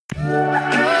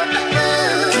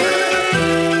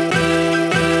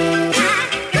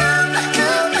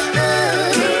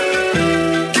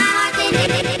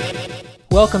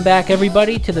welcome back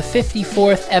everybody to the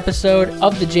 54th episode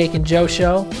of the Jake and Joe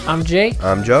Show. I'm Jake.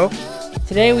 I'm Joe.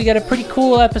 Today we got a pretty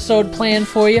cool episode planned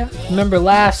for you. Remember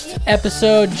last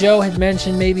episode, Joe had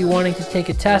mentioned maybe wanting to take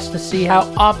a test to see how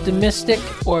optimistic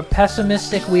or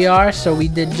pessimistic we are, so we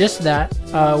did just that.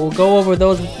 We'll go over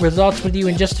those results with you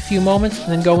in just a few moments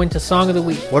and then go into Song of the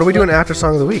Week. What are we doing after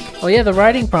Song of the Week? Oh yeah, the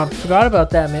writing prompt. Forgot about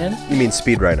that, man. You mean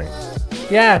speed writing?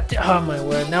 Yeah, oh my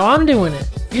word. Now I'm doing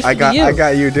it. I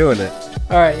got you doing it.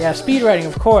 Alright, yeah, speed writing,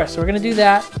 of course. We're going to do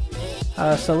that.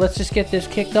 So let's just get this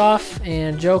kicked off,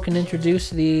 and Joe can introduce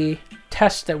the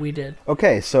test that we did.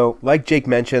 Okay, so like Jake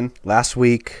mentioned, last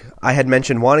week I had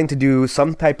mentioned wanting to do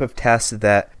some type of test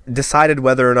that decided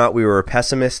whether or not we were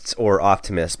pessimists or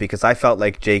optimists, because I felt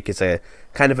like Jake is a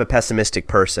kind of a pessimistic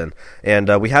person.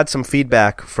 And we had some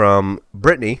feedback from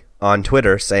Brittany on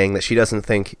Twitter saying that she doesn't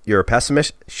think you're a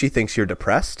pessimist, she thinks you're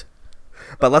depressed.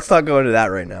 But let's not go into that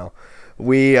right now.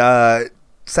 We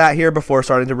sat here before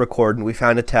starting to record, and we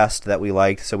found a test that we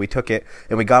liked, so we took it,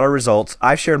 and we got our results.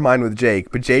 I shared mine with Jake,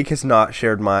 but Jake has not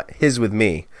shared his with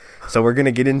me. So we're going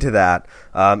to get into that.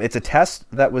 It's a test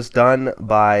that was done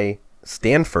by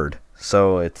Stanford,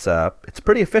 so it's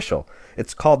pretty official.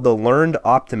 It's called the Learned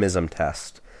Optimism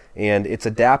Test, and it's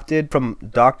adapted from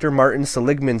Dr. Martin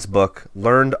Seligman's book,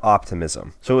 Learned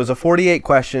Optimism. So it was a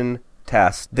 48-question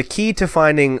test. The key to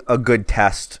finding a good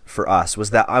test for us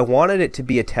was that I wanted it to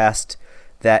be a test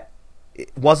that it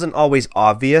wasn't always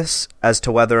obvious as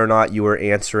to whether or not you were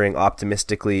answering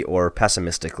optimistically or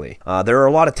pessimistically. There are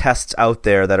a lot of tests out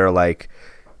there that are like,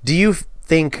 do you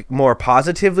think more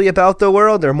positively about the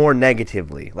world or more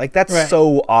negatively? Like, that's right.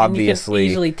 So obviously, and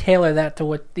you can easily tailor that to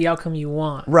what the outcome you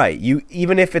want. Right.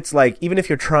 Even if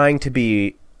you're trying to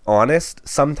be honest,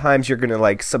 sometimes you're going to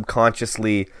like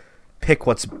subconsciously pick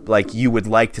what's like you would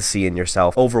like to see in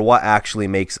yourself over what actually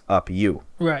makes up you.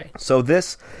 Right. So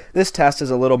this test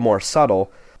is a little more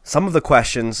subtle. Some of the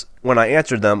questions, when I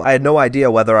answered them, I had no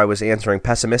idea whether I was answering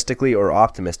pessimistically or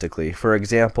optimistically. For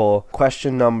example,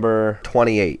 question number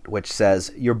 28, which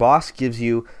says, your boss gives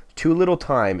you too little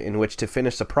time in which to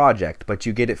finish a project, but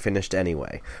you get it finished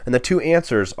anyway. And the two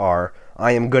answers are,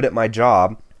 I am good at my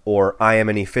job, or I am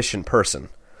an efficient person.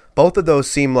 Both of those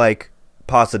seem like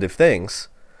positive things.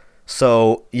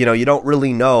 So, you don't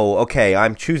really know, okay,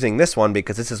 I'm choosing this one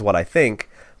because this is what I think,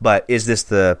 but is this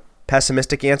the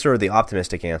pessimistic answer or the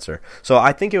optimistic answer? So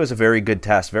I think it was a very good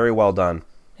test, very well done.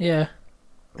 Yeah.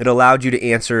 It allowed you to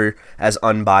answer as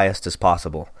unbiased as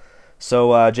possible.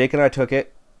 So Jake and I took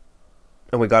it,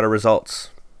 and we got our results.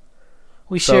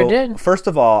 We sure did. First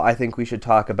of all, I think we should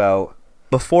talk about,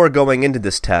 before going into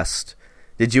this test,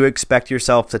 did you expect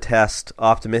yourself to test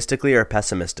optimistically or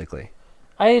pessimistically?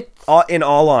 In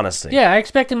all honesty. Yeah, I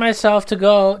expected myself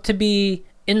to be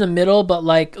in the middle, but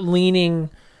like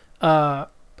leaning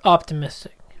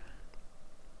optimistic.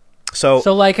 So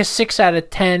like a 6 out of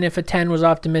 10 if a 10 was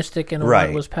optimistic and a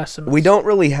 1 was pessimistic. We don't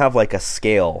really have like a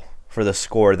scale for the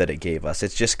score that it gave us.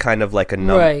 It's just kind of like a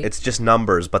number. Right. It's just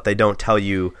numbers, but they don't tell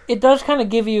you. It does kind of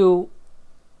give you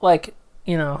like,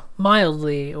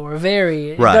 mildly or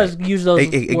very. Right. It does use those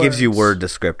words. It gives you word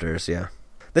descriptors, yeah.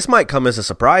 This might come as a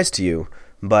surprise to you,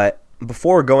 but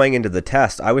before going into the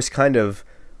test, I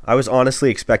was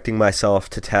honestly expecting myself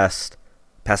to test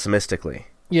pessimistically.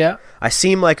 Yeah. I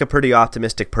seem like a pretty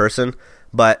optimistic person,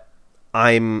 but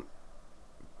I'm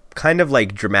kind of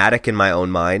like dramatic in my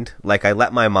own mind. Like, I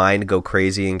let my mind go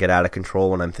crazy and get out of control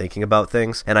when I'm thinking about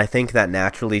things, and I think that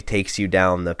naturally takes you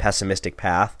down the pessimistic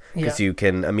path because you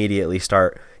can immediately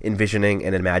start envisioning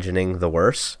and imagining the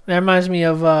worst. That reminds me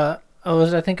of I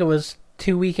think it was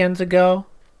 2 weekends ago,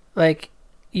 like,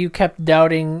 you kept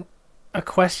doubting a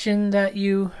question that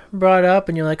you brought up,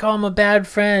 and you're like, oh, I'm a bad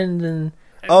friend, and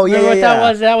oh yeah, what that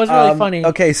was? That was really funny.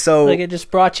 Okay, so like, it just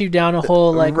brought you down a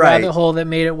whole rabbit hole that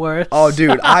made it worse. Oh,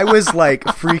 dude, I was like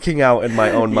freaking out in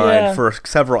my own mind for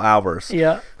several hours.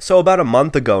 Yeah. So about a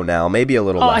month ago now, maybe a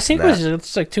little less. I think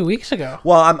it's like 2 weeks ago.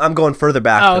 Well, I'm going further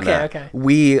back. Oh, than that. Okay.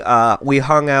 We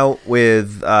hung out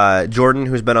with Jordan,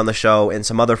 who's been on the show, and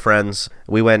some other friends.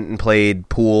 We went and played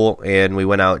pool, and we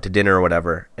went out to dinner or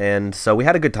whatever, and so we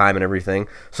had a good time and everything.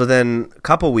 So then a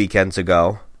couple weekends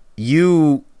ago,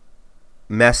 you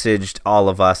messaged all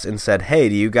of us and said, hey,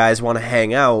 do you guys want to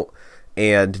hang out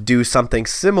and do something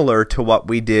similar to what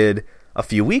we did a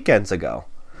few weekends ago?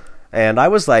 And I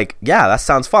was like, yeah, that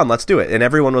sounds fun, let's do it. And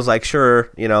everyone was like, sure,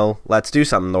 let's do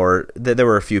something. Or there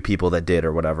were a few people that did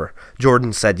or whatever.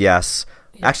 Jordan said yes.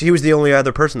 Yeah. Actually, he was the only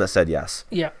other person that said yes.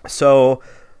 Yeah. So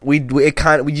we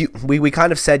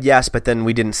kind of said yes, but then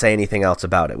we didn't say anything else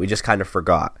about it. We just kind of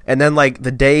forgot. And then like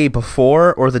the day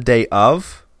before or the day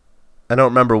of, I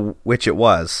don't remember which it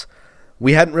was,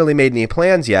 we hadn't really made any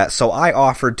plans yet, so I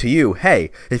offered to you,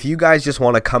 hey, if you guys just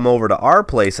want to come over to our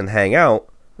place and hang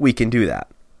out, we can do that.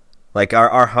 Like,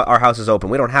 our house is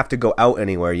open. We don't have to go out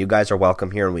anywhere. You guys are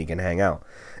welcome here and we can hang out.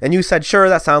 And you said, sure,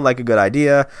 that sounded like a good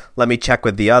idea. Let me check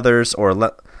with the others, or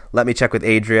let me check with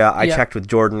Adria. I checked with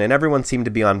Jordan, and everyone seemed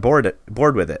to be on board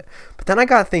with it. But then I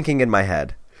got thinking in my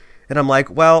head, and I'm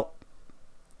like, well,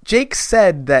 Jake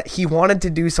said that he wanted to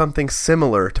do something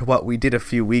similar to what we did a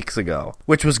few weeks ago,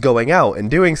 which was going out and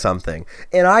doing something.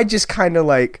 And I just kind of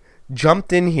like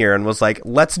jumped in here and was like,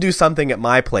 let's do something at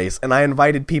my place. And I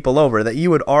invited people over that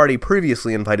you had already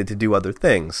previously invited to do other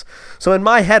things. So in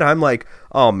my head, I'm like,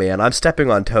 oh man, I'm stepping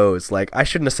on toes. Like, I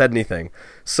shouldn't have said anything.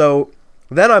 So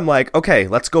then I'm like, okay,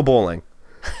 let's go bowling.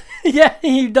 Yeah,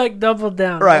 you like doubled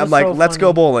down. Right, I'm like, let's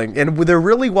go bowling. And there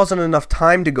really wasn't enough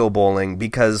time to go bowling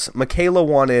because Michaela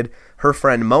wanted her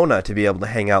friend Mona to be able to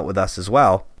hang out with us as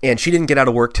well. And she didn't get out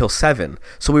of work till 7.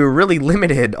 So we were really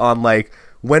limited on like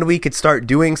when we could start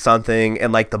doing something,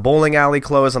 and like the bowling alley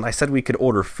closed, and I said we could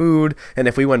order food, and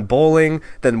if we went bowling,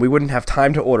 then we wouldn't have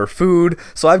time to order food.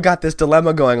 So I've got this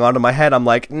dilemma going on in my head. I'm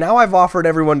like, now I've offered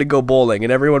everyone to go bowling,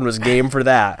 and everyone was game for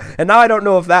that. And now I don't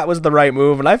know if that was the right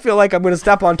move, and I feel like I'm going to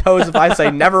step on toes if I say,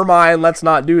 never mind, let's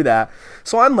not do that.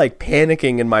 So I'm like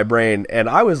panicking in my brain, and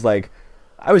I was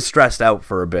stressed out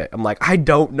for a bit. I'm like, I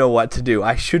don't know what to do.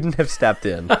 I shouldn't have stepped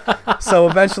in. So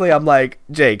eventually I'm like,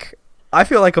 Jake, I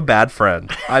feel like a bad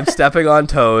friend. I'm stepping on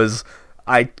toes.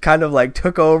 I kind of like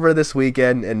took over this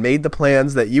weekend and made the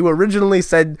plans that you originally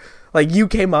said, like you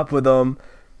came up with them.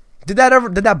 Did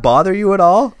that bother you at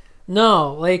all?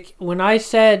 No, like when I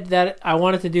said that I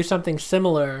wanted to do something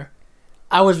similar,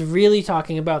 I was really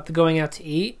talking about the going out to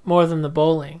eat more than the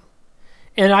bowling.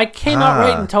 And I came out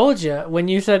right and told you when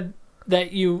you said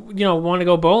that you want to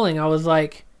go bowling. I was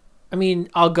like, I mean,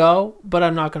 I'll go, but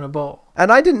I'm not going to bowl.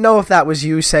 And I didn't know if that was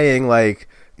you saying, like,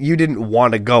 you didn't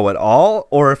want to go at all,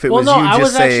 or if it was you just saying, like... Well, no, I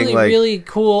was actually really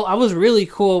cool. I was really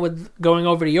cool with going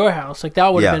over to your house. Like,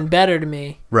 that would have been better to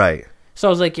me. Right. So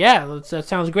I was like, yeah, that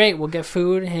sounds great. We'll get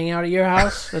food, hang out at your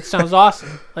house. That sounds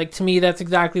awesome. Like, to me, that's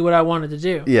exactly what I wanted to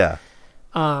do. Yeah.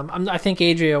 I think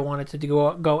Adria wanted to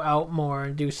go out more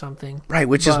and do something. Right,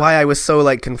 which is why I was so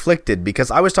like conflicted,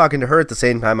 because I was talking to her at the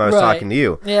same time I was talking to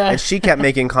you. Yeah. And she kept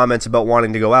making comments about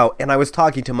wanting to go out, and I was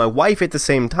talking to my wife at the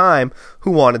same time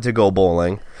who wanted to go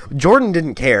bowling. Jordan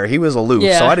didn't care. He was aloof,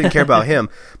 so I didn't care about him.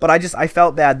 But I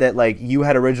felt bad that like you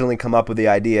had originally come up with the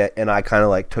idea and I kind of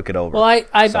like took it over. Well, I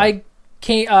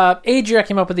Adria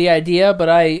came up with the idea, but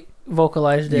I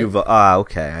vocalized it.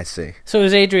 Okay, I see. So it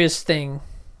was Adria's thing.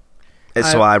 And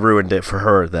so I ruined it for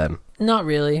her then. Not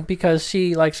really, because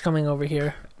she likes coming over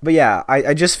here. But yeah,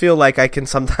 I just feel like I can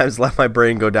sometimes let my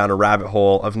brain go down a rabbit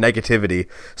hole of negativity,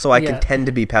 so I can tend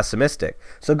to be pessimistic.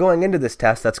 So going into this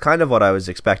test, that's kind of what I was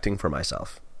expecting for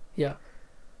myself. Yeah.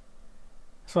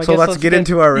 So let's get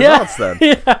into our results then.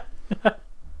 Yeah.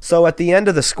 So at the end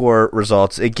of the score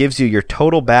results, it gives you your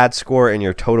total bad score and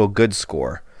your total good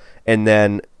score. And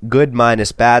then good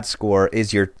minus bad score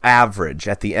is your average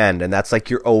at the end, and that's like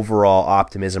your overall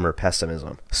optimism or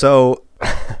pessimism. So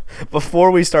before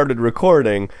we started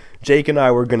recording, Jake and I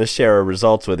were going to share our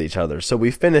results with each other. So we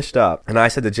finished up, and I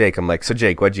said to Jake, I'm like, so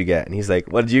Jake, what'd you get? And he's like,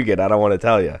 what'd you get? I don't want to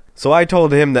tell you. So I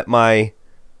told him that my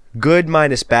good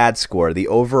minus bad score, the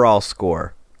overall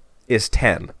score, is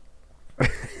 10.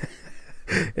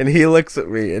 And he looks at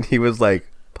me, and he was like,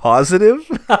 positive?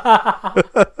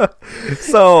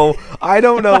 So I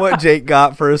don't know what Jake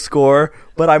got for a score,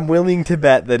 but I'm willing to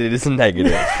bet that it is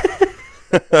negative.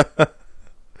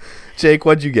 Jake,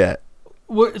 what'd you get?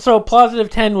 So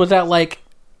positive 10, was that like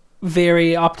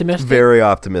very optimistic? Very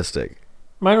optimistic.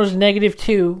 Mine was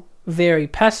 -2, very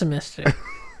pessimistic.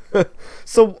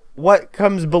 So what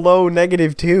comes below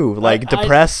 -2? Like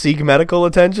depressed, seek medical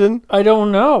attention? I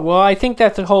don't know. Well, I think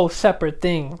that's a whole separate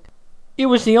thing. It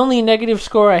was the only negative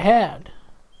score I had.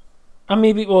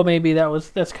 Maybe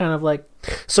that's kind of like...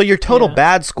 So your total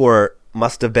bad score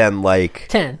must have been like...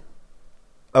 10.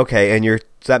 Okay, and does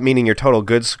that meaning your total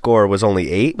good score was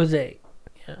only 8? Was 8,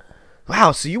 yeah.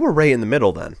 Wow, so you were right in the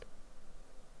middle then.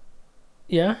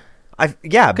 Yeah?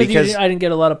 Because... I didn't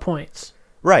get a lot of points.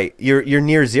 Right, you're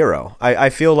near 0. I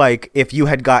feel like if you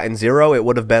had gotten 0, it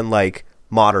would have been like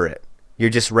moderate. You're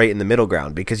just right in the middle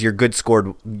ground because your good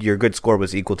score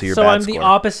was equal to your bad score. So I'm the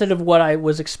opposite of what I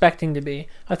was expecting to be.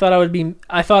 I thought I would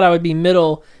be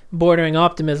middle bordering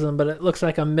optimism, but it looks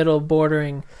like I'm middle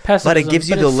bordering pessimism. But it gives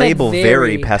you the label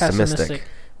very pessimistic,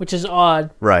 which is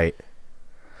odd. Right.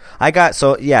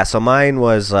 So mine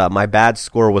was my bad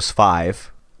score was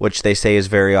 5, which they say is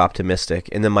very optimistic,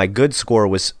 and then my good score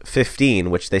was 15,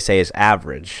 which they say is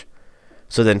average.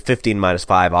 So then 15 minus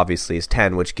 5 obviously is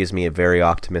 10, which gives me a very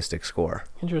optimistic score.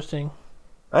 Interesting.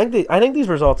 I think these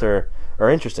results are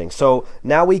interesting. So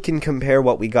now we can compare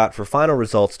what we got for final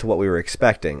results to what we were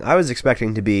expecting. I was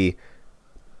expecting to be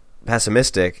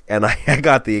pessimistic, and I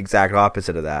got the exact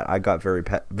opposite of that. I got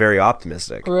very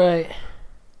optimistic. Right.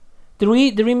 Did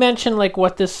we mention like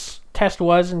what this test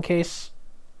was in case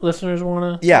listeners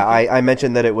want to? Yeah, I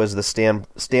mentioned that it was the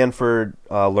Stanford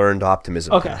Learned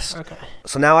Optimism test. Okay.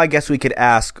 So now I guess we could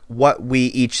ask what we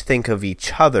each think of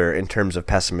each other in terms of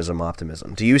pessimism,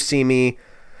 optimism. Do you see me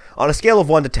on a scale of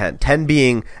 1 to 10, 10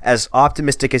 being as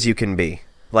optimistic as you can be,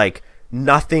 like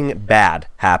nothing bad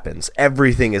happens,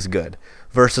 everything is good,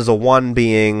 versus a 1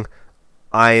 being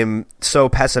I'm so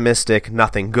pessimistic,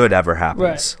 nothing good ever happens.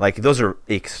 Right. Like those are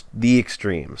the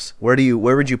extremes. Where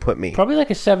would you put me? Probably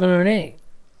like a 7 or an 8.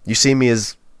 You see me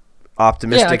as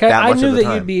optimistic yeah, that much of the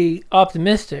time? I knew that you'd be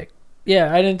optimistic.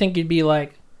 Yeah, I didn't think you'd be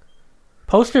like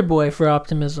poster boy for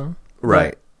optimism.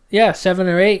 Right. But yeah, 7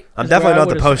 or 8. I'm definitely not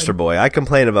the poster boy. I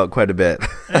complain about quite a bit.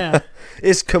 Yeah.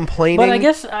 Is complaining... But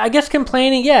I guess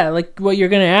complaining, yeah, like what you're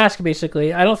going to ask,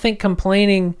 basically. I don't think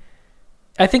complaining...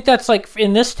 I think that's like,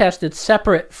 in this test, it's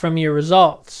separate from your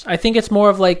results. I think it's more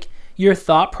of like your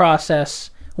thought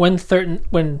process when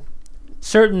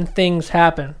certain things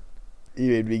happen.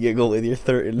 You made me giggle with your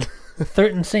certain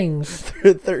things.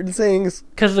 certain things.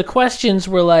 Because the questions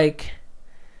were like,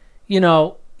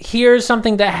 here's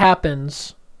something that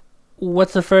happens.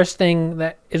 What's the first thing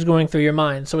that is going through your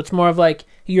mind? So it's more of like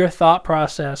your thought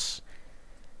process.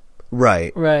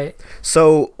 Right.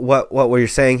 So what you're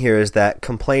saying here is that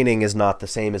complaining is not the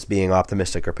same as being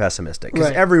optimistic or pessimistic.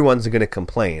 Because everyone's going to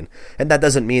complain. And that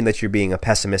doesn't mean that you're being a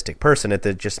pessimistic person.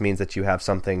 It just means that you have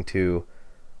something to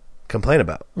complain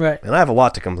about. Right. And I have a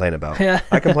lot to complain about. Yeah.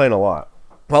 I complain a lot.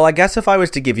 Well, I guess if I was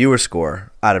to give you a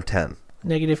score out of 10.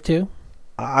 -2?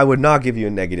 I would not give you a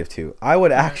 -2. I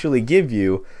would actually give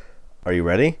you... Are you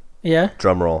ready? Yeah.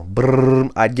 Drum roll.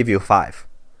 Brrr, I'd give you a 5.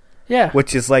 Yeah.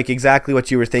 Which is like exactly what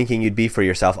you were thinking you'd be for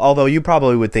yourself. Although you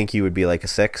probably would think you would be like a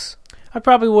 6. I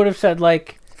probably would have said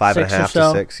like 5.5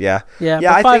 to 6. Yeah. Yeah.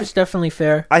 But 5 is definitely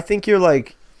fair. I think you're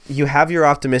like, you have your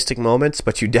optimistic moments,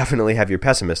 but you definitely have your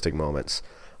pessimistic moments.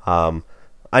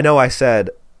 I know I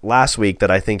said last week that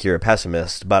I think you're a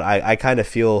pessimist, but I kind of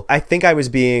feel, I think I was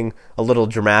being a little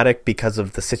dramatic because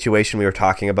of the situation we were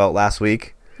talking about last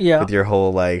week. Yeah. With your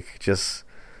whole like, just,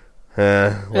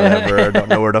 whatever, don't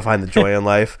know where to find the joy in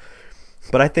life.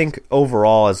 But I think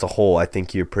overall, as a whole, I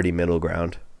think you're pretty middle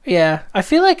ground. Yeah. I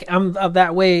feel like I'm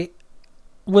that way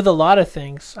with a lot of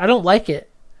things. I don't like it.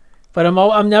 But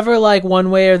I'm never like one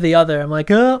way or the other. I'm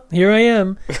like, oh, here I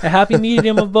am. A happy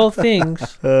medium of both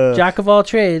things. Jack of all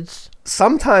trades.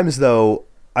 Sometimes, though,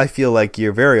 I feel like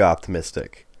you're very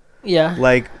optimistic. Yeah.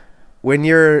 Like, when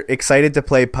you're excited to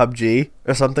play PUBG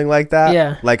or something like that,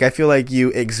 yeah. Like, I feel like you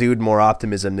exude more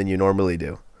optimism than you normally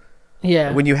do.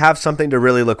 Yeah. When you have something to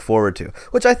really look forward to,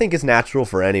 which I think is natural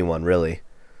for anyone, really.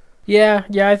 Yeah,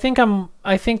 I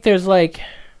think there's like,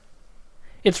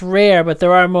 it's rare, but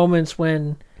there are moments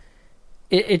when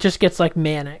it just gets like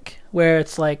manic, where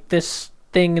it's like this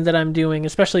thing that I'm doing,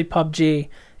 especially PUBG,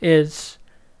 is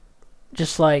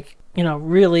just like,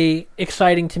 really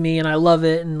exciting to me, and I love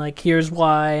it, and like, here's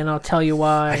why, and I'll tell you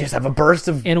why. I just have a burst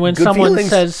of And when good someone feelings.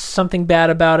 says something bad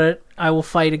about it, I will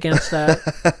fight against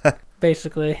that,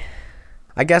 basically.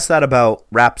 I guess that about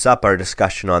wraps up our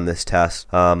discussion on this test.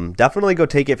 Definitely go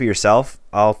take it for yourself.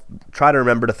 I'll try to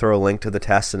remember to throw a link to the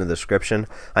test in the description.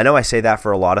 I know I say that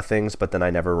for a lot of things, but then I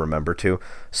never remember to.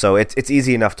 So it's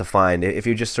easy enough to find. If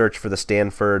you just search for the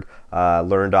Stanford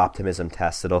Learned Optimism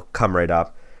test, it'll come right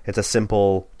up. It's a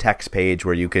simple text page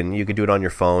where you can do it on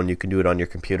your phone, you can do it on your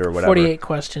computer or whatever. 48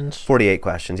 questions. 48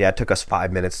 questions. Yeah, it took us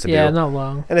 5 minutes to do. Yeah, not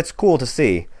long. And it's cool to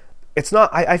see. It's not,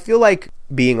 I feel like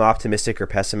being optimistic or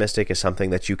pessimistic is something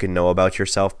that you can know about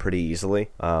yourself pretty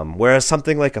easily. Whereas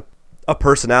something like a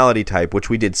personality type, which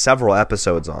we did several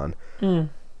episodes on,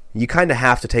 you kind of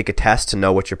have to take a test to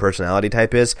know what your personality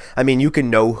type is. I mean, you can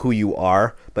know who you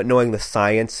are, but knowing the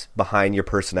science behind your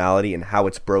personality and how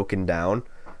it's broken down,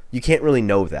 you can't really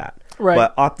know that. Right.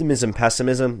 But optimism,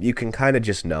 pessimism, you can kind of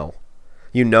just know.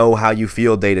 You know how you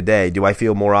feel day to day. Do I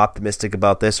feel more optimistic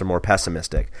about this or more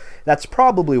pessimistic? That's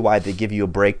probably why they give you a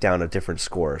breakdown of different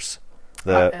scores.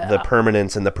 The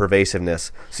permanence and the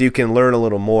pervasiveness. So you can learn a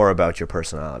little more about your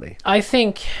personality. I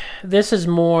think this is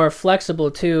more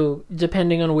flexible too,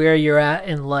 depending on where you're at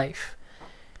in life.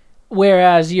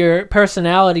 Whereas your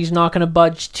personality is not going to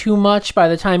budge too much by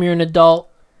the time you're an adult.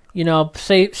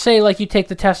 Say like you take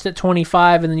the test at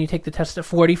 25 and then you take the test at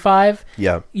 45.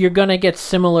 Yeah. You're going to get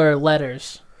similar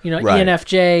letters. Right.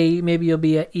 ENFJ, maybe you'll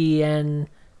be a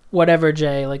whatever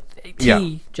J, like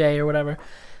TJ or whatever,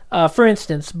 for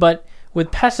instance. But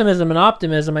with pessimism and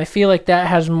optimism, I feel like that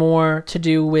has more to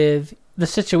do with the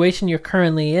situation you're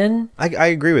currently in. I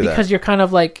agree with that. Because you're kind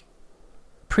of like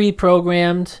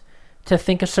pre-programmed to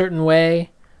think a certain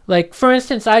way. Like, for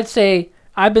instance, I'd say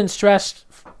I've been stressed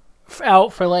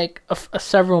out for like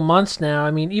several months now.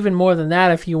 I mean, even more than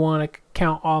that if you want to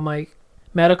count all my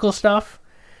medical stuff.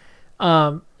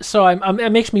 So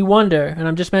it makes me wonder, and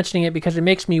I'm just mentioning it because it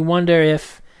makes me wonder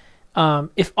if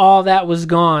all that was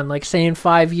gone, like say in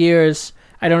 5 years,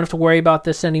 I don't have to worry about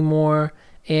this anymore,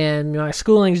 and my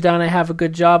schooling's done, I have a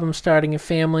good job, I'm starting a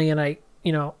family, and I,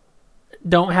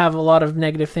 don't have a lot of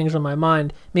negative things on my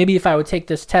mind. Maybe if I would take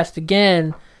this test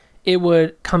again, it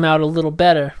would come out a little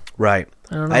better. Right.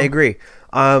 I don't know. I agree.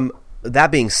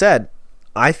 That being said,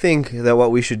 I think that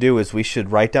what we should do is we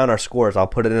should write down our scores. I'll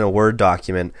put it in a Word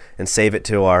document and save it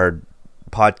to our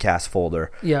podcast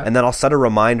folder. Yeah. And then I'll set a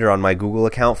reminder on my Google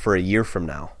account for a year from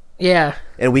now. Yeah.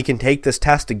 And we can take this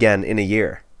test again in a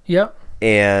year. Yep.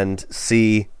 And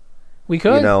see. We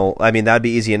could. That'd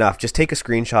be easy enough. Just take a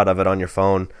screenshot of it on your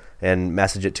phone and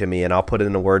message it to me, and I'll put it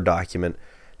in a Word document.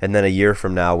 And then a year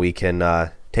from now, we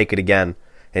can take it again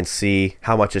and see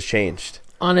how much has changed.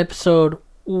 On episode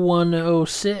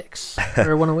 106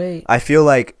 or 108. I feel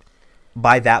like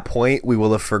by that point we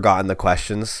will have forgotten the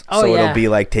questions, it'll be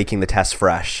like taking the test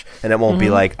fresh, and it won't be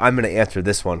like, I'm going to answer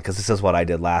this one because this is what I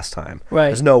did last time. Right.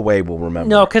 There's no way we'll remember.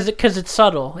 No, because it's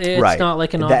subtle. It's not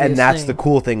like an obvious and that's thing. the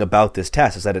cool thing about this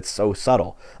test, is that it's so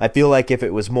subtle. I feel like if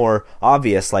it was more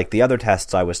obvious, like the other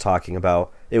tests I was talking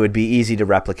about, it would be easy to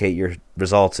replicate your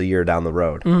results a year down the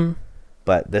road. Mm-hmm.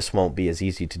 But this won't be as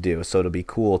easy to do, so it'd be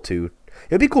cool to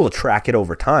track it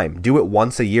over time. Do it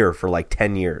once a year for like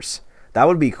 10 years. That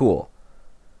would be cool.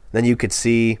 Then you could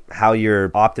see how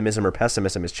your optimism or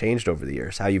pessimism has changed over the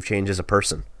years, how you've changed as a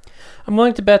person. I'm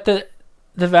willing to bet that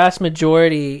the vast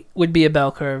majority would be a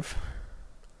bell curve.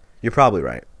 You're probably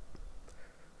right.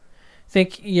 I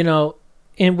think,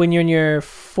 when you're in your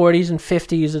 40s and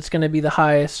 50s, it's going to be the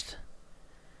highest.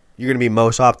 You're going to be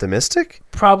most optimistic?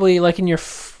 Probably like in your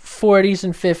 40s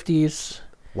and 50s.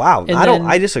 Wow.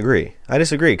 I disagree.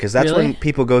 Because that's Really? when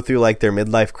people go through like their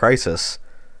midlife crisis.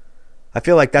 I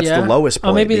feel like that's the lowest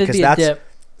point. Maybe because there'd be a dip.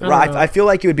 I feel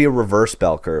like it would be a reverse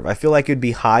bell curve. I feel like it would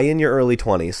be high in your early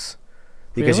 20s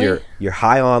because Really? you're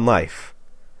high on life.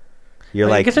 You're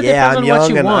I like, guess it yeah, depends I'm on what young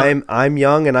you and want. I'm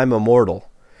young and I'm immortal.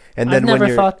 And then I've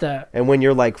never thought that. And when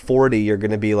you're like 40, you're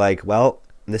going to be like, well,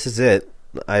 this is it.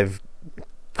 I've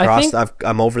crossed.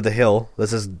 I'm over the hill.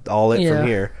 This is all it from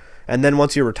here. And then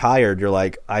once you're retired, you're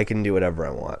like, I can do whatever I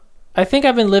want. I think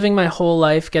I've been living my whole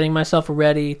life getting myself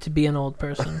ready to be an old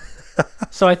person.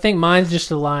 So I think mine's just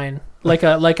a line, like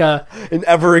an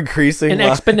ever increasing,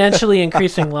 exponentially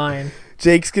increasing line.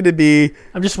 Jake's gonna be.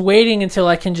 I'm just waiting until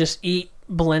I can just eat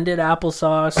blended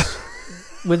applesauce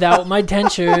without my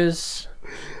dentures.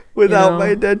 Without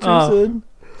my dentures in.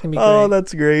 It's gonna be great.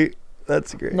 That's great.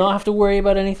 That's great. Not have to worry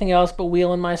about anything else but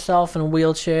wheeling myself in a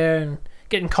wheelchair and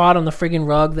getting caught on the friggin'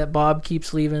 rug that Bob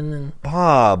keeps leaving. And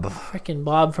Bob. Frickin'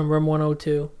 Bob from room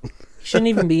 102. He shouldn't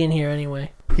even be in here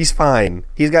anyway. He's fine.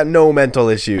 He's got no mental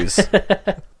issues.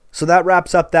 So that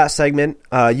wraps up that segment.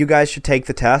 You guys should take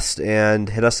the test and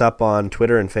hit us up on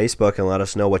Twitter and Facebook and let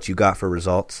us know what you got for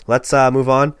results. Let's move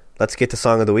on. Let's get to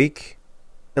Song of the Week.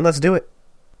 And let's do it.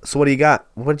 So what do you got?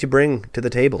 What did you bring to the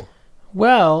table?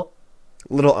 Well,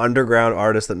 a little underground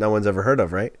artist that no one's ever heard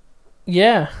of, right?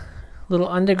 Yeah. Little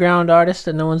underground artist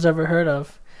that no one's ever heard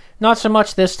of. Not so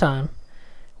much this time.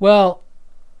 Well,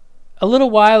 a little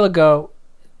while ago,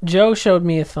 Joe showed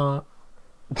me a thong.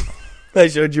 I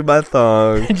showed you my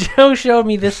thong. Joe showed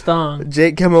me this thong.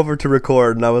 Jake came over to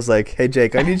record, and I was like, hey,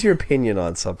 Jake, I need your opinion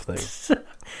on something.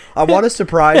 I want to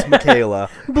surprise Michaela.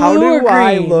 How do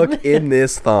I look in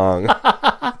this thong?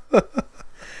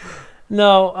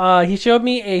 No, he showed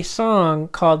me a song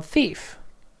called Thief.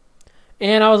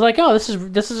 And I was like, oh,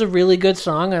 this is a really good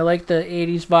song. I like the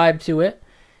 80s vibe to it.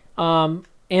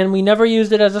 And we never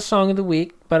used it as a song of the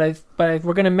week, but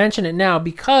we're going to mention it now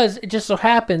because it just so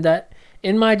happened that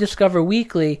in my Discover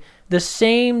Weekly, the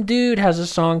same dude has a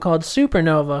song called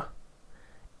Supernova.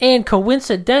 And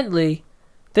coincidentally,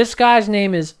 this guy's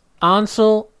name is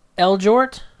Ansel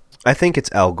Elgort. I think it's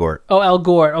Elgort. Oh,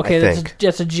 Elgort. Okay,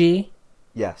 that's a G.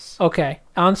 Yes. Okay,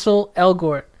 Ansel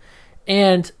Elgort.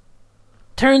 And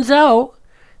turns out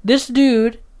this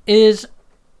dude is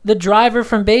the driver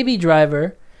from Baby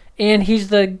Driver, and he's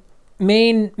the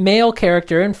main male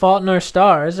character in Fault in Our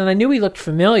Stars, and I knew he looked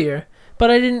familiar, but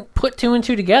I didn't put two and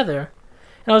two together.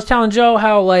 And I was telling Joe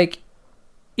how, like,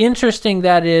 interesting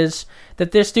that is,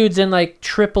 that this dude's in, like,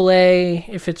 AAA,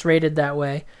 if it's rated that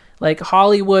way, like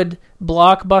Hollywood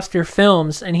blockbuster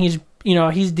films, and he's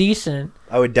decent.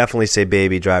 I would definitely say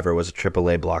Baby Driver was a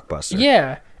AAA blockbuster.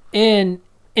 Yeah, and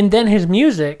then his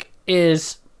music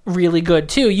is really good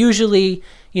too. Usually,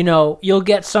 you'll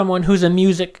get someone who's a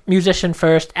musician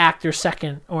first, actor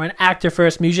second, or an actor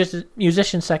first,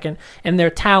 musician second, and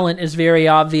their talent is very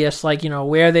obvious, like,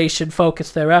 where they should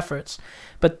focus their efforts.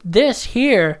 But this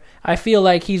here, I feel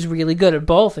like he's really good at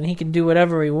both, and he can do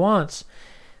whatever he wants.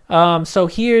 So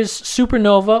here's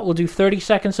Supernova. We'll do 30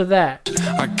 seconds of that.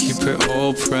 I keep it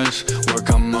all pressed,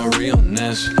 work on my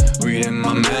realness, reading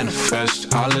my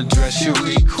manifest, I'll address your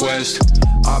request.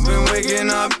 I've been waking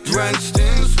up drenched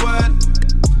in sweat,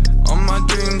 all my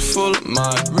dreams full of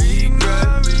my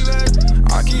regret.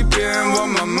 I keep hearing what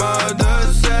my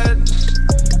mother said,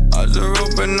 eyes are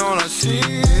open, all I see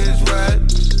is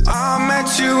red. I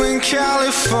met you in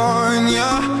California,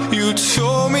 you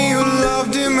told me you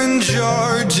loved him in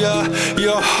Georgia.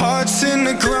 Your heart's in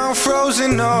the ground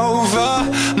frozen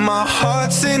over, my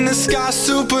heart's in the sky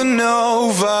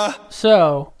supernova.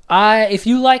 So, if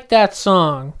you like that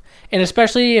song, and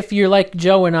especially if you're like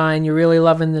Joe and I, and you're really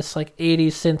loving this like 80s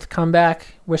synth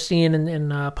comeback we're seeing in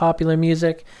popular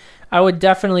music, I would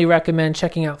definitely recommend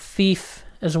checking out Thief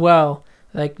as well,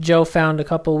 like Joe found a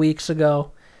couple weeks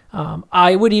ago.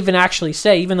 I would even actually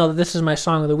say, even though this is my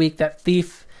song of the week, that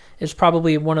Thief is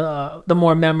probably one of the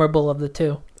more memorable of the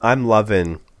two. I'm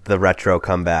loving the retro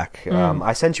comeback.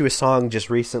 I sent you a song just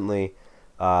recently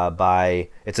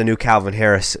it's a new Calvin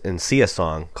Harris and Sia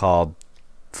song called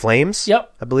Flames.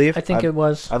 Yep. I believe. I think it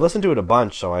was. I've listened to it a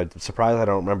bunch, so I'm surprised I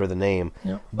don't remember the name.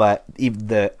 Yep. But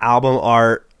the album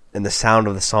art and the sound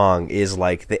of the song is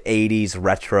like the 80s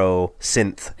retro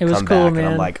synth it was comeback. Cool, man.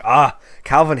 And I'm like,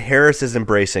 Calvin Harris is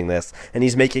embracing this, and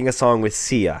he's making a song with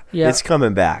Sia. Yep. It's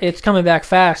coming back. It's coming back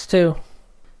fast, too.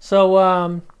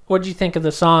 So, what did you think of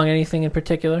the song? Anything in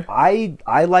particular? I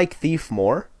like Thief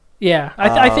more. Yeah,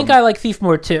 I think I like Thief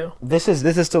more, too. This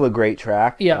is still a great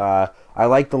track. Yeah. I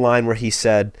like the line where he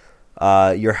said,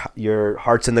 your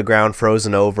heart's in the ground,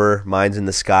 frozen over, mine's in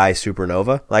the sky,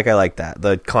 supernova. I like that.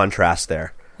 The contrast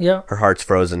there. Yeah. Her heart's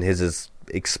frozen, his is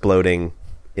exploding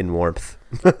in warmth.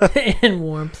 In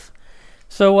warmth.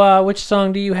 So, which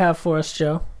song do you have for us,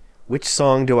 Joe? Which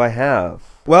song do I have?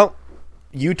 Well,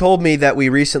 you told me that we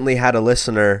recently had a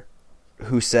listener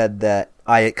who said that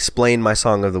I explain my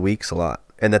song of the weeks a lot,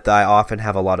 and that I often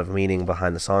have a lot of meaning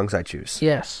behind the songs I choose.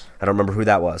 Yes. I don't remember who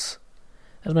that was.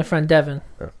 That was my friend Devin.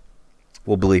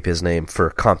 We'll bleep his name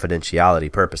for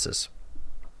confidentiality purposes.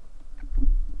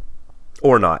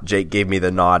 Or not. Jake gave me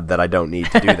the nod that I don't need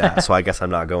to do that, so I guess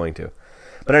I'm not going to.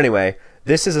 But anyway,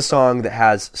 this is a song that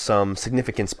has some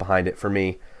significance behind it for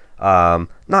me.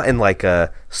 Not in like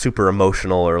a super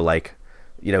emotional or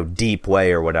deep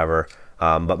way or whatever.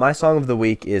 But my song of the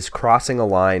week is Crossing a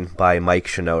Line by Mike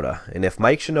Shinoda. And if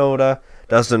Mike Shinoda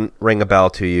doesn't ring a bell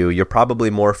to you, you're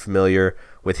probably more familiar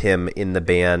with him in the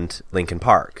band Linkin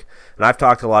Park. And I've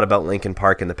talked a lot about Linkin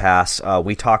Park in the past.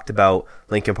 We talked about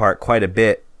Linkin Park quite a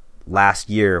bit last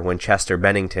year when Chester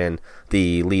Bennington,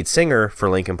 the lead singer for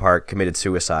Linkin Park, committed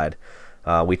suicide.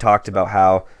 We talked about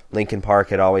how Linkin Park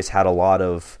had always had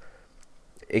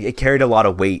it carried a lot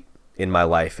of weight in my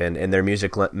life, and their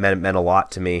music meant a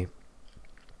lot to me.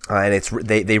 And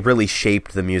they really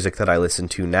shaped the music that I listen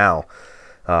to now.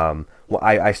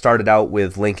 I started out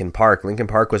with Linkin Park. Linkin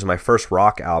Park was my first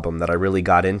rock album that I really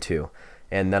got into.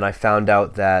 And then I found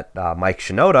out that Mike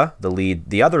Shinoda,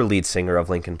 the other lead singer of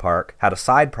Linkin Park, had a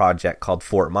side project called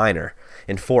Fort Minor.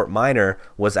 And Fort Minor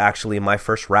was actually my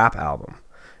first rap album.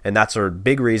 And that's a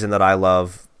big reason that I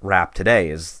love rap today,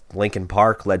 is Linkin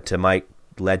Park led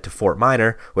to Fort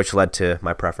Minor, which led to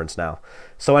my preference now.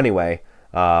 So anyway,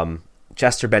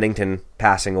 Chester Bennington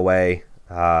passing away,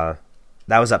 that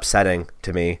was upsetting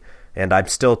to me. And I'm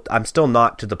still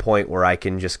not to the point where I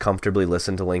can just comfortably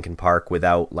listen to Linkin Park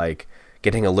without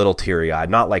getting a little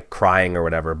teary-eyed, not crying or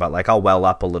whatever, but I'll well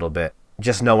up a little bit,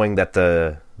 just knowing that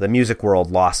the music world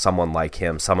lost someone like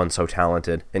him, someone so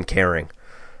talented and caring.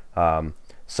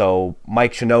 So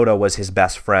Mike Shinoda was his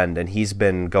best friend, and he's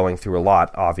been going through a lot,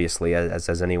 obviously,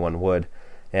 as anyone would,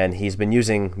 and he's been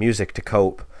using music to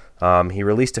cope. He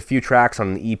released a few tracks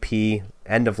on an EP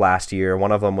end of last year.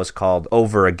 One of them was called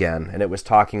Over Again, and it was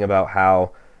talking about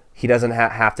how he doesn't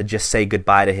have to just say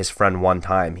goodbye to his friend one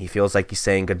time. He feels like he's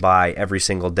saying goodbye every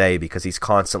single day because he's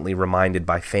constantly reminded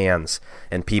by fans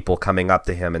and people coming up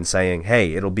to him and saying,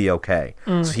 hey, it'll be okay.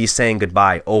 So he's saying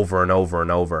goodbye over and over and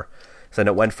over. So then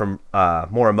it went from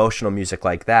more emotional music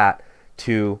like that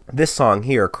to this song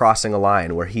here, Crossing a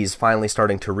Line, where he's finally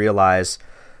starting to realize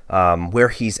where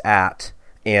he's at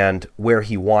and where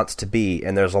he wants to be,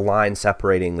 and there's a line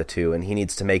separating the two, and he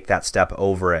needs to make that step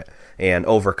over it and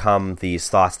overcome these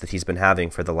thoughts that he's been having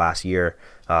for the last year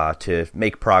to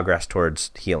make progress towards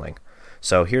healing.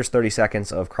 So here's 30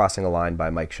 seconds of Crossing a Line by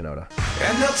Mike Shinoda.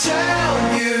 And they'll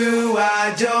tell you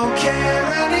I don't care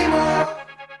anymore,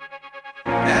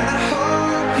 and I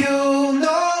hope you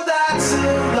know that's a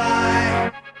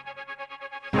lie,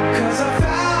 'cause I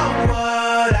found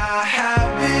what I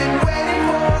have been waiting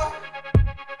for,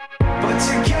 but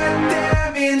to get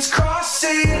there means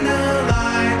crossing a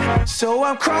line, so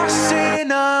I'm crossing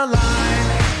a line.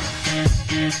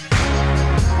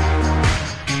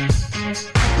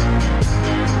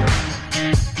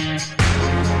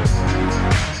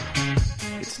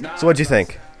 So what'd you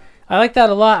think? I like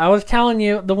that a lot. I was telling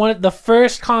you, the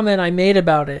first comment I made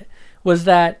about it was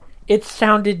that it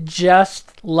sounded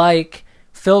just like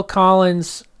Phil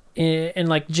Collins in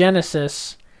like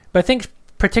Genesis, but I think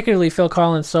particularly Phil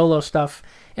Collins solo stuff.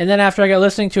 And then after I got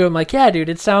listening to it, I'm like, yeah, dude,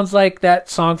 it sounds like that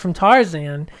song from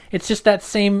Tarzan. It's just that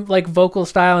same like vocal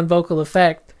style and vocal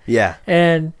effect. Yeah.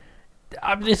 And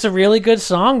it's a really good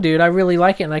song, dude. I really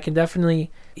like it, and I can definitely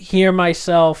hear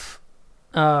myself,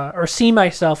 or see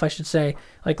myself, I should say,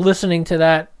 like listening to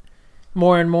that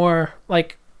more and more,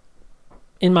 like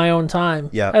in my own time.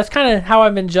 Yeah. That's kind of how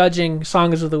I've been judging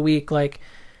songs of the week. Like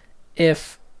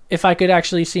if I could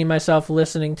actually see myself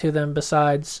listening to them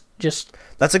besides just...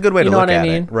 That's a good way to look at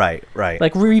it. Right.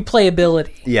 Like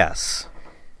replayability. Yes.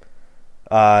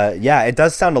 Yeah, it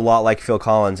does sound a lot like Phil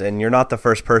Collins, and you're not the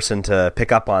first person to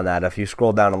pick up on that. If you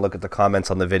scroll down and look at the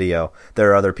comments on the video, there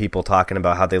are other people talking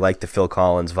about how they like the Phil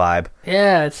Collins vibe.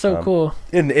 Yeah, it's so cool.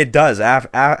 And it does.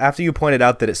 After you pointed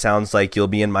out that it sounds like You'll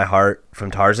Be in My Heart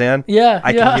from Tarzan,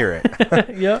 I can hear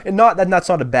it. Yeah. And that's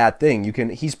not a bad thing.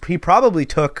 He probably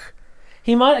took...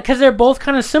 He might, because they're both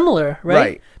kind of similar,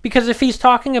 right? Because if he's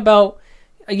talking about,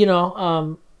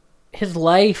 his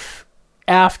life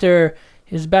after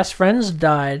his best friends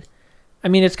died, I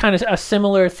mean, it's kind of a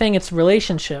similar thing. It's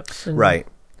relationships. Right.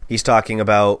 He's talking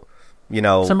about,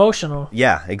 it's emotional.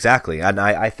 Yeah, exactly. And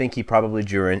I think he probably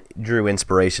drew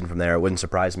inspiration from there. It wouldn't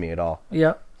surprise me at all.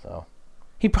 Yeah. So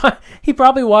he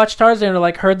probably watched Tarzan or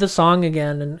like heard the song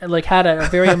again and like had a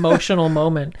very emotional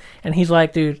moment. And he's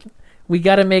like, dude, we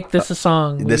got to make this a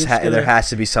song. There has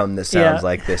to be something that sounds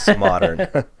like this modern.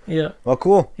 Yeah. Well,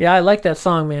 cool. Yeah, I like that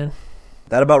song, man.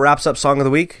 That about wraps up Song of the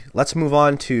Week. Let's move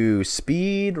on to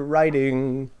speed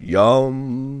writing.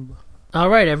 Yum. All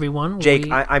right, everyone. Jake,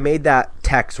 I made that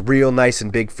text real nice and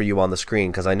big for you on the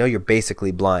screen because I know you're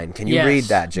basically blind. Can you read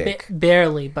that, Jake?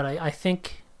 Barely, but I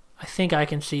think I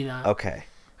can see that. Okay.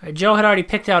 All right, Joe had already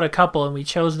picked out a couple, and we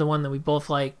chose the one that we both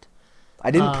liked. I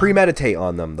didn't premeditate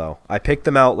on them, though. I picked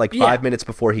them out like 5 minutes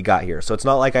before he got here, so it's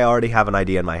not like I already have an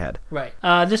idea in my head. Right.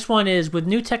 This one is, with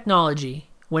new technology,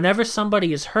 whenever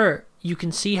somebody is hurt, you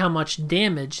can see how much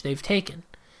damage they've taken.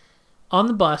 On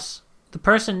the bus, the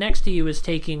person next to you is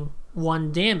taking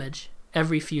 1 damage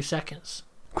every few seconds.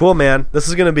 Cool, man. This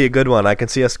is going to be a good one. I can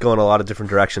see us going a lot of different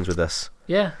directions with this.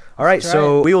 Yeah. All right,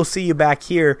 so we will see you back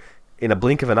here in a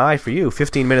blink of an eye for you.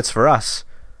 15 minutes for us.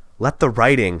 Let the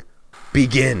writing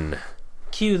begin.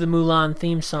 Cue the Mulan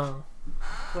theme song.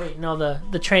 Wait, no,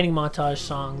 the training montage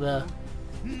song.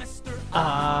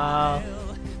 I'll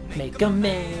make a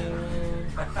man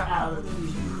out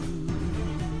of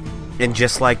you. And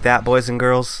just like that, boys and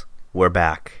girls, we're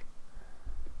back.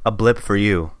 A blip for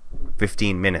you,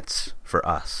 15 minutes for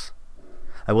us.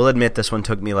 I will admit this one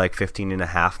took me like 15 and a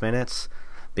half minutes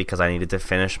because I needed to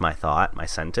finish my thought, my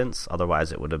sentence.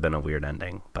 Otherwise, it would have been a weird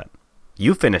ending. But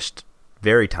you finished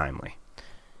very timely.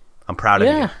 I'm proud of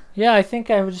you. Yeah, I think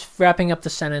I was just wrapping up the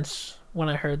sentence when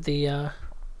I heard the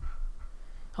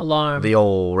alarm. The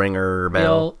old ringer bell. The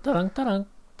old da-dunk,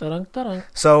 da-dunk, da-dunk.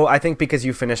 So I think because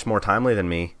you finished more timely than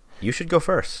me, you should go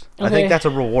first. Okay. I think that's a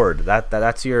reward.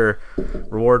 That's your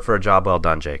reward for a job well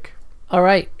done, Jake. All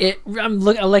right. I'm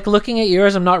looking at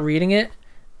yours. I'm not reading it,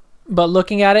 but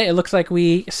looking at it, it looks like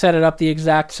we set it up the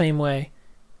exact same way.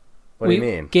 What do you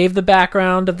mean? Gave the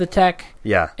background of the tech.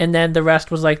 Yeah. And then the rest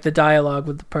was like the dialogue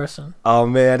with the person. Oh,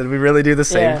 man. Did we really do the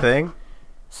same thing?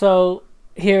 So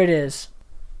here it is.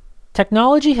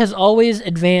 Technology has always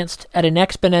advanced at an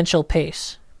exponential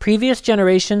pace. Previous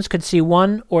generations could see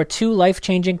 1 or 2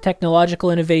 life-changing technological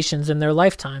innovations in their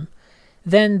lifetime.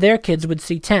 Then their kids would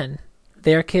see 10.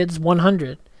 Their kids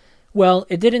 100. Well,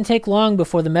 it didn't take long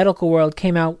before the medical world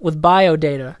came out with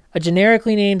biodata, a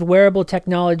generically named wearable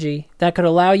technology that could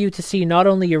allow you to see not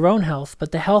only your own health,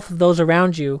 but the health of those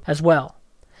around you as well.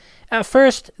 At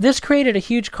first, this created a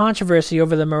huge controversy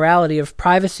over the morality of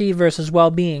privacy versus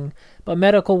well-being, but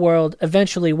medical world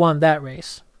eventually won that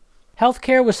race.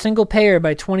 Healthcare was single payer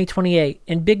by 2028,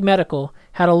 and big medical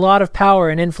had a lot of power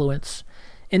and influence.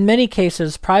 In many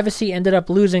cases, privacy ended up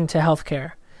losing to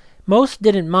healthcare. Most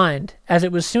didn't mind, as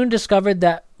it was soon discovered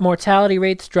that mortality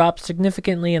rates dropped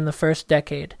significantly in the first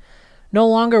decade. No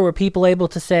longer were people able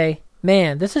to say,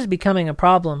 "Man, this is becoming a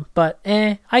problem, but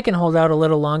I can hold out a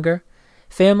little longer."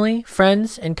 Family,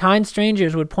 friends, and kind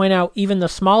strangers would point out even the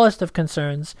smallest of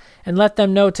concerns and let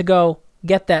them know to go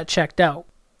get that checked out.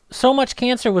 So much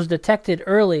cancer was detected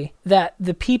early that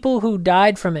the people who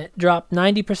died from it dropped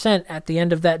 90% at the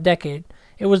end of that decade.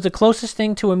 It was the closest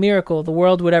thing to a miracle the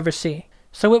world would ever see.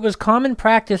 So it was common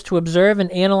practice to observe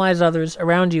and analyze others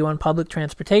around you on public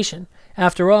transportation.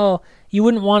 After all, you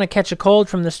wouldn't want to catch a cold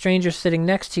from the stranger sitting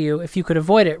next to you if you could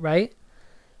avoid it, right?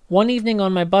 One evening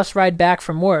on my bus ride back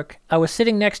from work, I was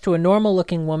sitting next to a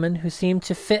normal-looking woman who seemed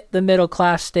to fit the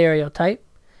middle-class stereotype.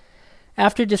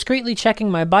 After discreetly checking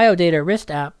my biodata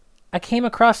wrist app, I came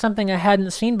across something I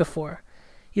hadn't seen before.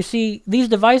 You see, these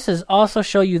devices also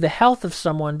show you the health of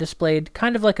someone displayed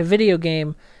kind of like a video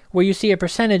game where you see a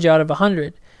percentage out of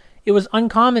 100. It was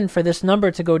uncommon for this number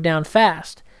to go down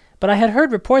fast, but I had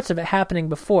heard reports of it happening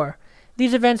before.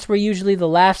 These events were usually the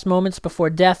last moments before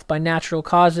death by natural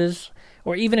causes,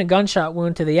 or even a gunshot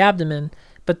wound to the abdomen,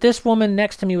 but this woman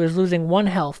next to me was losing one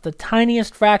health, the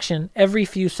tiniest fraction, every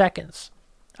few seconds.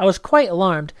 I was quite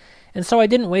alarmed, and so I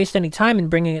didn't waste any time in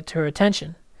bringing it to her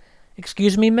attention.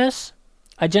 "Excuse me, miss?"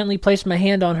 I gently placed my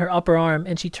hand on her upper arm,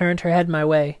 and she turned her head my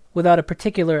way, without a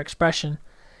particular expression.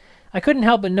 "I couldn't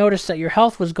help but notice that your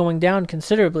health was going down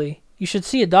considerably. You should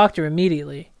see a doctor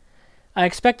immediately." I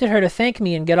expected her to thank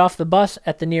me and get off the bus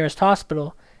at the nearest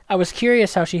hospital. I was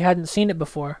curious how she hadn't seen it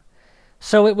before.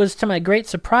 So it was to my great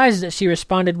surprise that she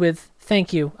responded with,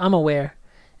 "Thank you, I'm aware,"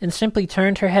 and simply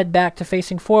turned her head back to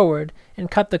facing forward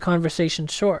and cut the conversation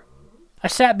short. I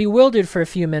sat bewildered for a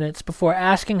few minutes before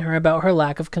asking her about her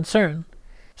lack of concern.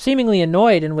 Seemingly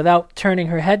annoyed and without turning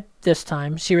her head this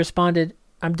time, she responded,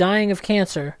 "I'm dying of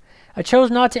cancer. I chose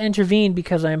not to intervene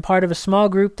because I am part of a small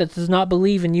group that does not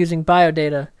believe in using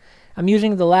biodata. I'm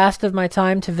using the last of my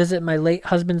time to visit my late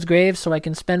husband's grave so I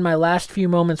can spend my last few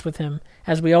moments with him,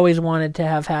 as we always wanted to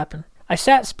have happen." I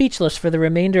sat speechless for the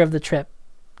remainder of the trip.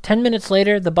 10 minutes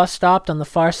later, the bus stopped on the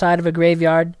far side of a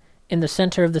graveyard in the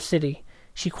center of the city.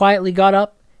 She quietly got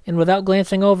up, and without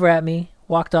glancing over at me,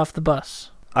 walked off the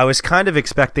bus. I was kind of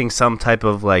expecting some type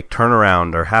of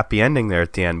turnaround or happy ending there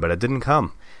at the end, but it didn't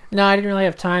come. No, I didn't really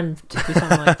have time to do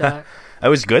something like that. It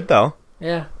was good though.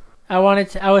 Yeah. I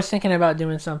was thinking about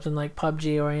doing something like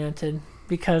PUBG oriented,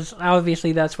 because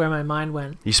obviously that's where my mind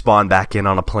went. You spawn back in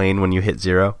on a plane when you hit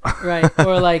 0. Right.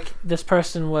 Or this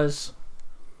person was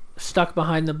stuck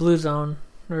behind the blue zone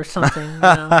or something. You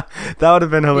know? That would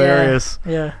have been hilarious.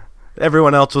 Yeah.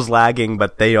 Everyone else was lagging,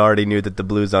 but they already knew that the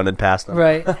blue zone had passed them.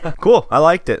 Right. Cool. I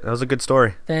liked it. That was a good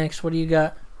story. Thanks. What do you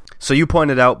got? So you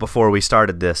pointed out before we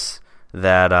started this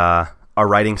that our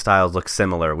writing styles look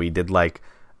similar. We did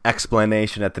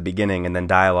explanation at the beginning and then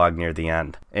dialogue near the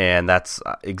end. And that's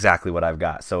exactly what I've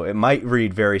got. So it might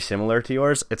read very similar to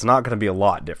yours. It's not going to be a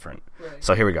lot different. Right.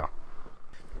 So here we go.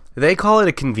 They call it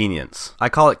a convenience. I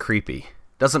call it creepy.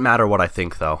 Doesn't matter what I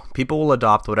think, though. People will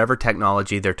adopt whatever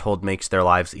technology they're told makes their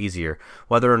lives easier,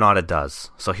 whether or not it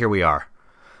does. So here we are.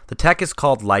 The tech is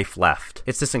called Life Left.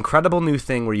 It's this incredible new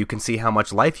thing where you can see how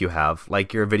much life you have,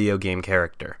 like you're a video game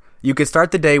character. You could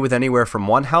start the day with anywhere from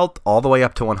 1 health all the way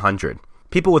up to 100.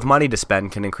 People with money to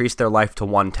spend can increase their life to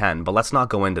 110, but let's not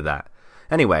go into that.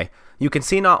 Anyway, you can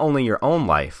see not only your own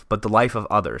life, but the life of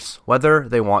others, whether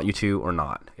they want you to or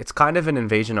not. It's kind of an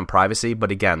invasion of privacy,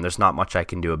 but again, there's not much I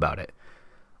can do about it.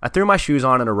 I threw my shoes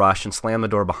on in a rush and slammed the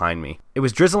door behind me. It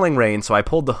was drizzling rain, so I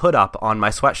pulled the hood up on my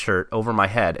sweatshirt over my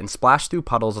head and splashed through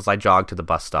puddles as I jogged to the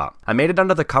bus stop. I made it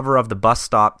under the cover of the bus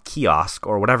stop kiosk,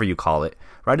 or whatever you call it,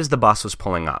 right as the bus was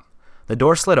pulling up. The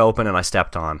door slid open and I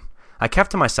stepped on. I kept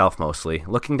to myself mostly,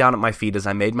 looking down at my feet as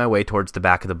I made my way towards the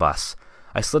back of the bus.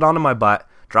 I slid onto my butt,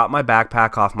 dropped my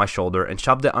backpack off my shoulder, and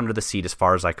shoved it under the seat as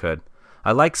far as I could.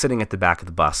 I liked sitting at the back of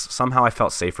the bus. Somehow I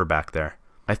felt safer back there.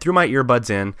 I threw my earbuds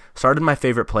in, started my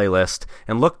favorite playlist,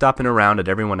 and looked up and around at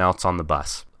everyone else on the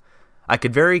bus. I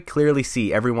could very clearly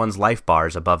see everyone's life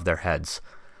bars above their heads.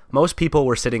 Most people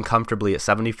were sitting comfortably at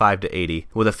 75 to 80,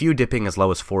 with a few dipping as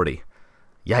low as 40.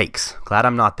 Yikes, glad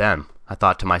I'm not them, I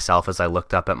thought to myself as I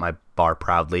looked up at my bar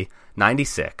proudly.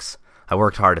 96. I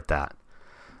worked hard at that.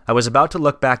 I was about to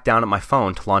look back down at my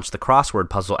phone to launch the crossword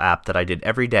puzzle app that I did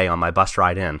every day on my bus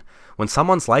ride in, when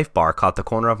someone's life bar caught the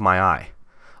corner of my eye.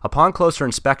 Upon closer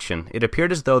inspection, it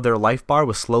appeared as though their life bar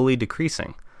was slowly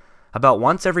decreasing. About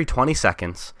once every 20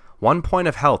 seconds, 1 point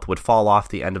of health would fall off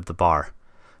the end of the bar.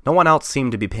 No one else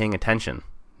seemed to be paying attention.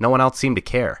 No one else seemed to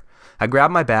care. I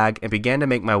grabbed my bag and began to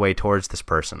make my way towards this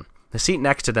person. The seat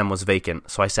next to them was vacant,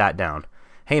 so I sat down.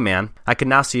 "Hey, man." I could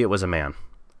now see it was a man.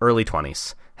 Early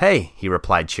 20s. "Hey," he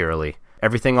replied cheerily.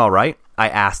 "Everything all right?" I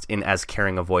asked in as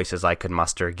caring a voice as I could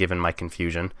muster, given my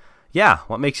confusion. "Yeah,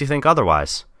 what makes you think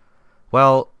otherwise?"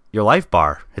 "Well, your life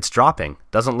bar. It's dropping.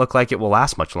 Doesn't look like it will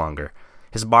last much longer."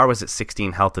 His bar was at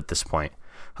 16 health at this point.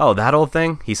 "Oh, that old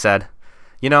thing?" he said.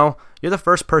 "You know, you're the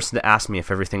first person to ask me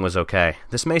if everything was okay.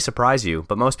 This may surprise you,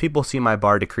 but most people see my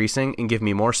bar decreasing and give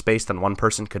me more space than one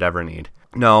person could ever need."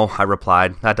 "No," I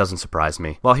replied, "that doesn't surprise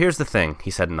me." "Well, here's the thing,"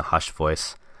 he said in a hushed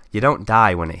voice. "You don't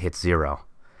die when it hits 0.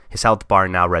 His health bar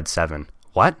now read 7.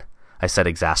 "What?" I said,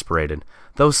 exasperated.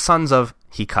 "Those sons of—"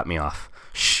 He cut me off.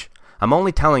 "Shh. I'm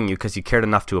only telling you because you cared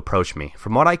enough to approach me.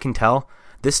 From what I can tell,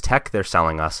 this tech they're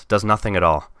selling us does nothing at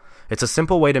all. It's a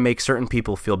simple way to make certain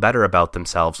people feel better about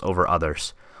themselves over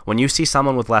others. When you see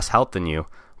someone with less health than you,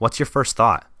 what's your first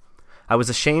thought?" I was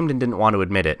ashamed and didn't want to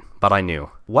admit it, but I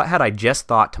knew. What had I just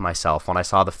thought to myself when I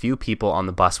saw the few people on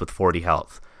the bus with 40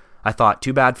 health? I thought,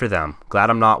 too bad for them. Glad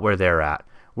I'm not where they're at.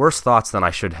 "Worse thoughts than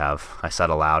I should have," I said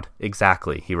aloud.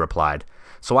 "Exactly," he replied.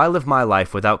 "So I live my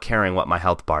life without caring what my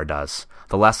health bar does.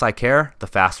 The less I care, the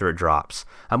faster it drops.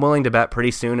 I'm willing to bet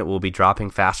pretty soon it will be dropping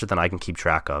faster than I can keep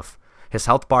track of." His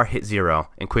health bar hit 0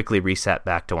 and quickly reset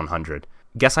back to 100.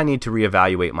 Guess I need to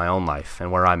reevaluate my own life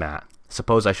and where I'm at.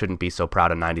 Suppose I shouldn't be so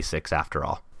proud of 96 after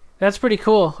all. That's pretty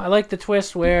cool. I like the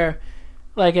twist where,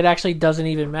 like, it actually doesn't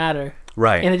even matter.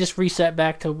 Right. And it just reset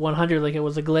back to 100 like it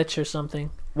was a glitch or something.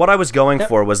 What I was going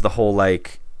for was the whole,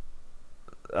 like,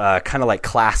 kind of like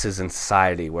classes in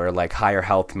society where, like, higher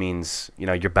health means, you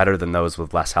know, you're better than those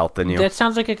with less health than you. That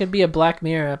sounds like it could be a Black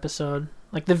Mirror episode.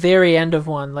 Like the very end of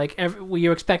one. Like,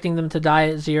 you're expecting them to die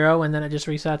at 0 and then it just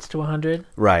resets to 100.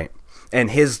 Right.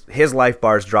 And his life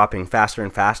bar is dropping faster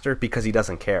and faster because he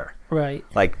doesn't care. Right.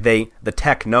 Like, the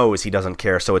tech knows he doesn't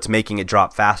care, so it's making it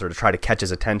drop faster to try to catch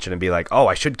his attention and be like, oh,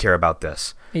 I should care about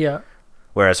this. Yeah.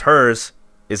 Whereas hers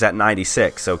is at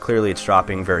 96, so clearly it's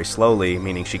dropping very slowly,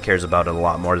 meaning she cares about it a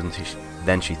lot more than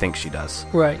she thinks she does.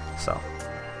 Right. So.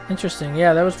 Interesting.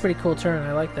 Yeah, that was a pretty cool turn.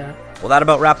 I like that. Well, that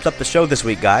about wraps up the show this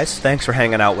week, guys. Thanks for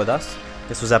hanging out with us.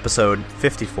 This was episode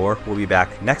 54. We'll be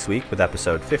back next week with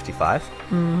episode 55.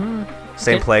 Mm-hmm.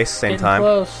 Same place, same time.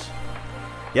 Close.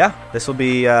 Yeah, this will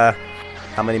be,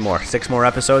 how many more? 6 more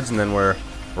episodes, and then we're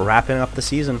wrapping up the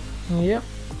season. Yep.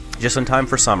 Just in time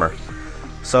for summer.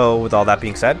 So, with all that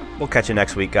being said, we'll catch you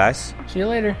next week, guys. See you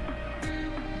later.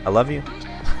 I love you.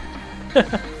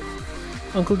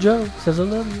 Uncle Joe says I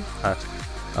love you.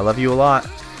 I love you a lot.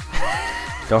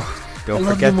 Don't I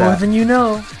love forget you more that. than you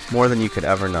know. More than you could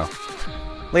ever know.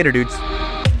 Later, dudes.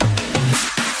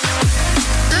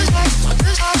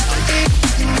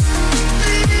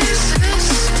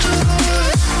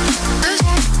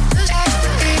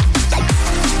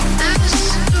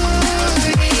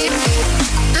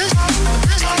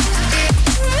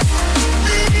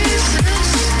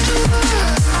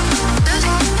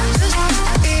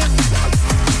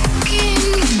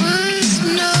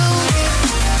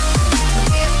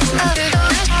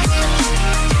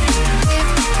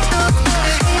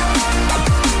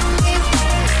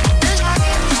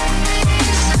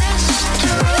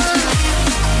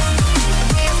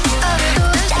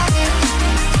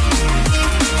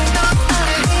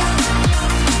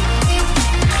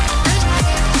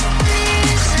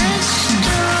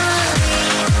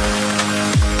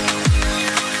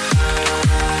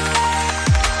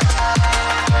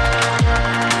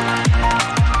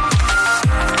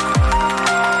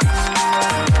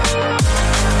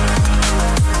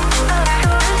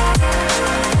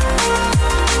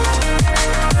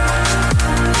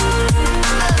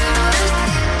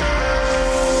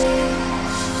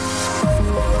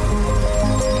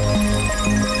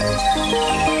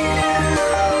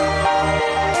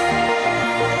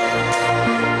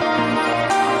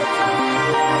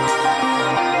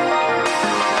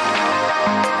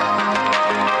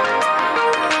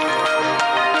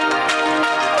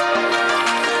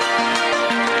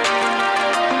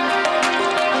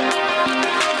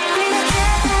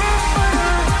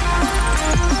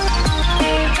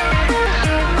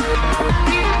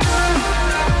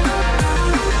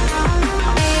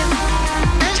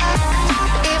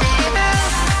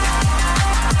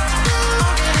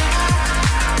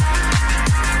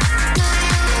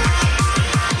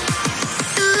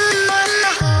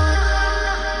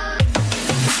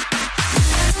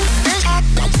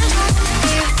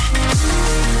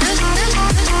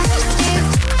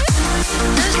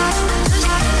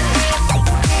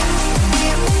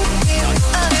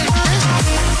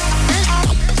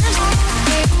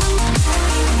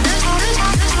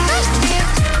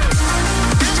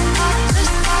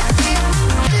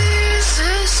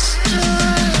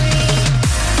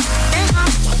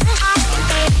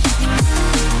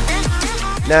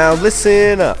 Now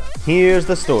listen up. Here's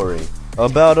the story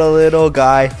about a little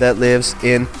guy that lives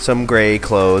in some gray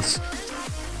clothes.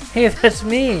 Hey, that's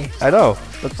me. I know.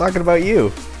 I'm talking about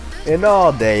you. And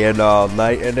all day and all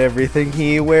night and everything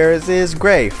he wears is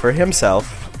gray for himself,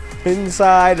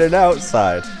 inside and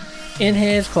outside. In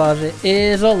his closet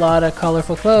is a lot of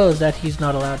colorful clothes that he's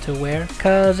not allowed to wear,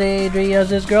 'cause Adria's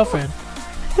his girlfriend.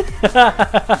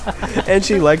 And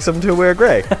she likes him to wear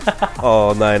gray.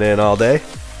 All night and all day.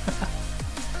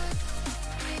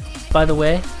 By the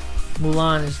way,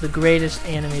 Mulan is the greatest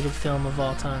animated film of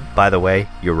all time. By the way,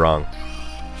 you're wrong.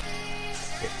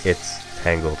 It's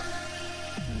Tangled.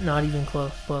 Not even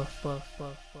close.